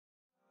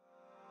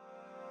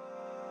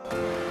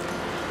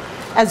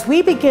As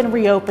we begin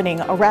reopening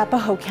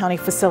Arapahoe County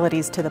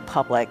facilities to the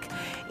public,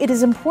 it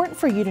is important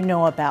for you to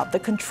know about the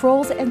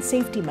controls and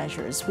safety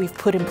measures we've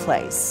put in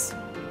place.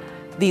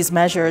 These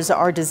measures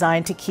are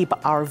designed to keep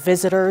our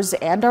visitors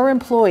and our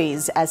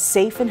employees as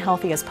safe and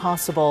healthy as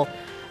possible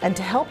and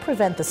to help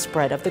prevent the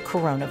spread of the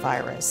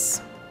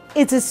coronavirus.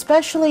 It's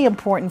especially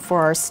important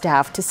for our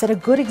staff to set a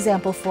good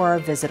example for our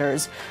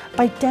visitors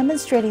by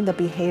demonstrating the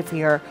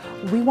behavior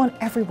we want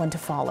everyone to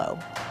follow.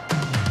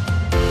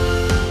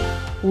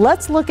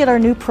 Let's look at our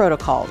new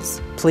protocols.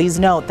 Please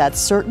note that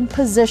certain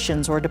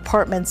positions or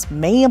departments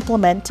may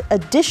implement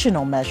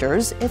additional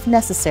measures if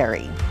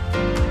necessary.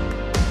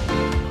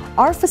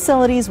 Our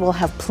facilities will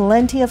have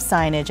plenty of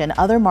signage and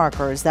other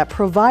markers that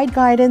provide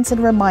guidance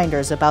and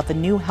reminders about the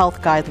new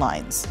health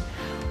guidelines.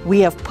 We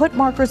have put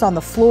markers on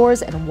the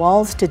floors and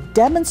walls to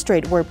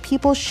demonstrate where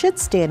people should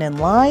stand in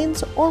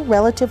lines or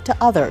relative to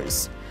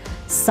others.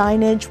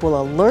 Signage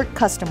will alert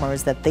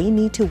customers that they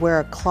need to wear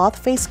a cloth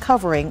face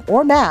covering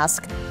or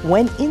mask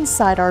when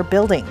inside our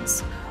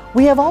buildings.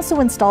 We have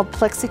also installed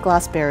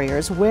plexiglass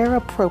barriers where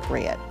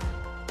appropriate.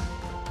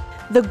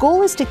 The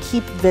goal is to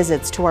keep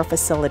visits to our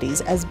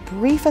facilities as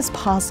brief as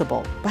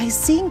possible by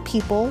seeing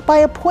people by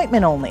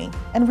appointment only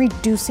and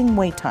reducing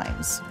wait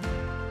times.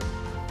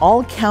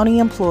 All county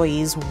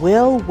employees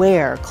will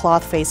wear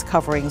cloth face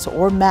coverings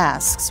or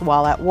masks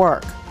while at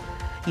work.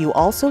 You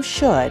also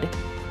should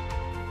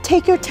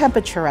take your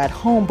temperature at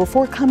home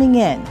before coming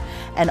in,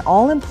 and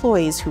all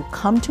employees who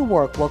come to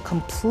work will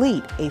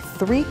complete a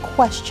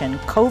 3-question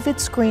COVID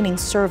screening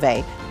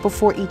survey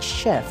before each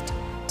shift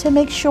to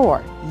make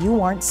sure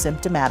you aren't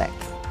symptomatic.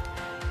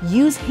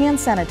 Use hand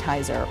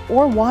sanitizer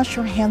or wash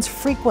your hands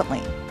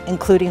frequently,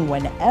 including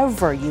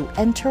whenever you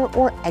enter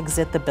or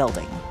exit the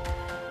building.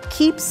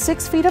 Keep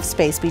 6 feet of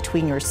space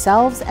between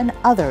yourselves and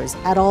others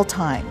at all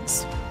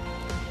times.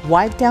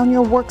 Wipe down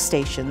your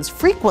workstations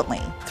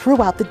frequently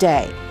throughout the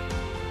day.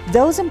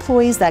 Those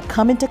employees that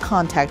come into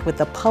contact with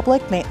the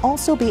public may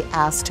also be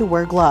asked to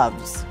wear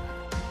gloves.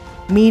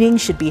 Meetings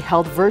should be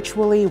held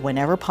virtually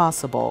whenever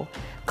possible.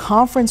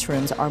 Conference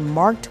rooms are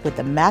marked with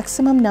the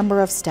maximum number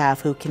of staff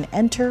who can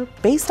enter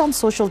based on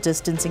social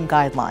distancing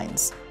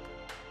guidelines.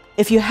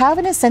 If you have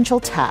an essential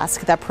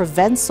task that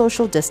prevents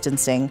social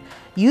distancing,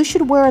 you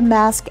should wear a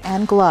mask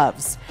and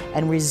gloves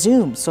and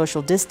resume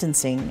social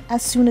distancing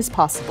as soon as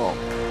possible.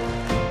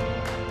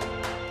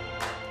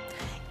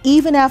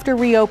 Even after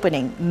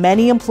reopening,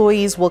 many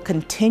employees will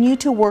continue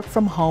to work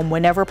from home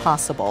whenever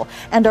possible,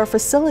 and our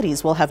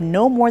facilities will have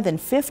no more than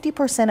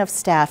 50% of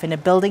staff in a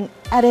building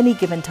at any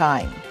given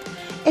time.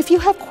 If you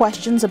have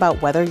questions about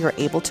whether you're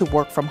able to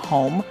work from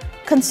home,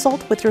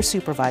 consult with your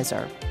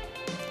supervisor.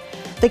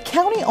 The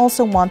county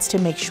also wants to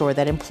make sure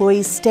that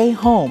employees stay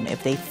home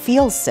if they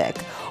feel sick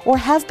or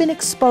have been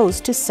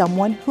exposed to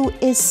someone who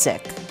is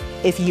sick.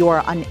 If you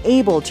are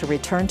unable to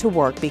return to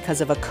work because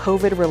of a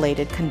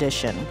COVID-related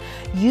condition,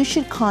 you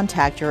should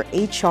contact your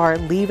HR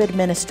leave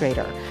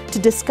administrator to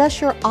discuss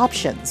your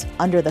options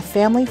under the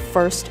Family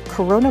First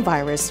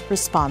Coronavirus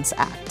Response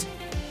Act.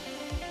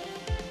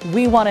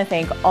 We want to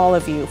thank all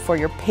of you for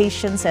your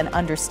patience and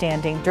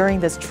understanding during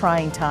this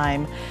trying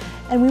time.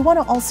 And we want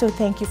to also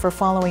thank you for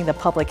following the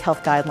public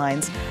health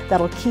guidelines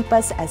that'll keep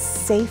us as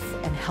safe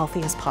and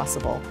healthy as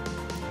possible.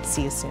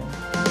 See you soon.